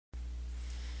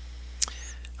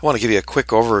I want to give you a quick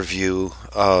overview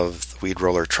of the Weed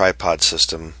Roller tripod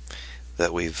system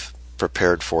that we've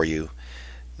prepared for you.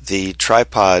 The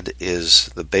tripod is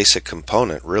the basic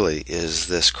component, really, is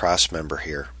this cross member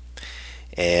here.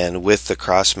 And with the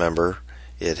cross member,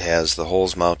 it has the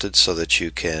holes mounted so that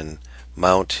you can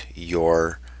mount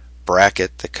your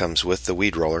bracket that comes with the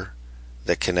weed roller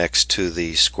that connects to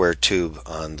the square tube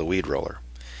on the weed roller.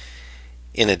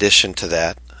 In addition to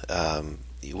that,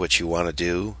 what you want to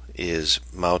do is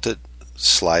mount it,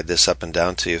 slide this up and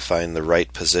down till you find the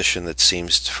right position that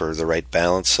seems for the right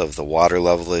balance of the water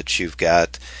level that you've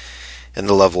got and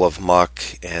the level of muck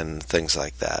and things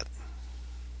like that.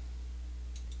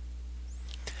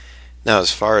 Now,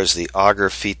 as far as the auger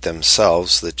feet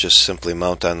themselves that just simply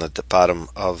mount on the bottom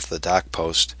of the dock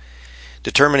post,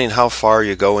 determining how far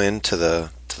you go into the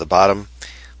bottom,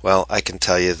 well, I can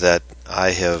tell you that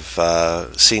I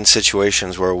have seen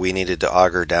situations where we needed to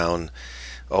auger down,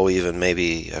 even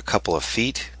maybe a couple of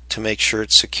feet to make sure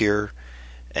it's secure,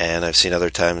 and I've seen other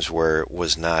times where it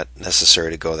was not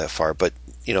necessary to go that far. But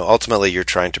ultimately you're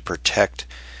trying to protect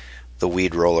the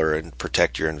weed roller and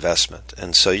protect your investment,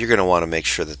 and so you're going to want to make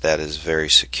sure that that is very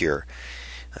secure.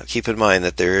 Now, keep in mind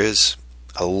that there is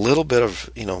a little bit of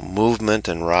movement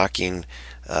and rocking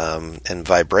and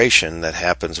vibration that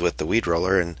happens with the weed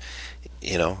roller, and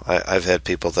I've had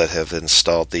people that have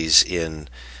installed these in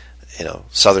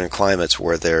southern climates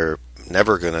where they're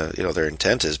never gonna their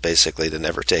intent is basically to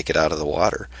never take it out of the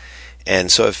water.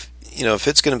 And so if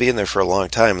it's going to be in there for a long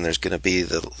time and there's going to be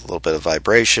the little bit of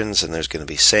vibrations and there's going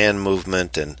to be sand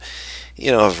movement and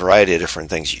a variety of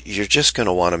different things, you're just going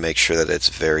to want to make sure that it's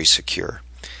very secure.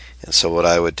 And so what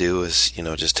I would do is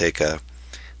just take a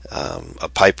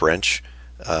pipe wrench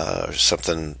or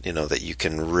something that you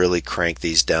can really crank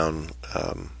these down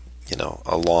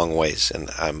a long ways. And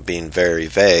I'm being very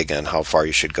vague on how far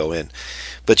you should go in,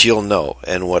 but you'll know.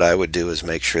 And what I would do is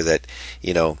make sure that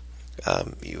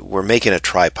we're making a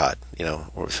tripod,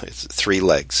 it's 3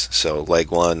 legs, so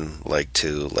leg 1, leg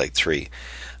 2, leg 3.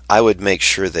 I would make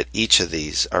sure that each of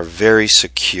these are very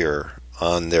secure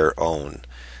on their own.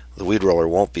 The weed roller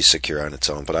won't be secure on its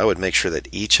own, but I would make sure that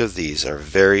each of these are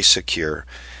very secure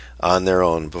on their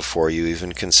own before you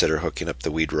even consider hooking up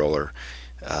the weed roller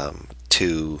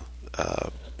to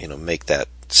make that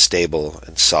stable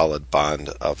and solid bond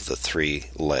of the 3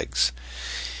 legs.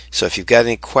 So if you've got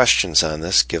any questions on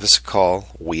this, give us a call.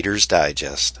 Weeders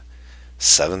Digest,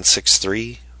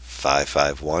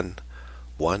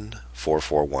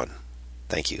 763-551-1441.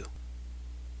 Thank you.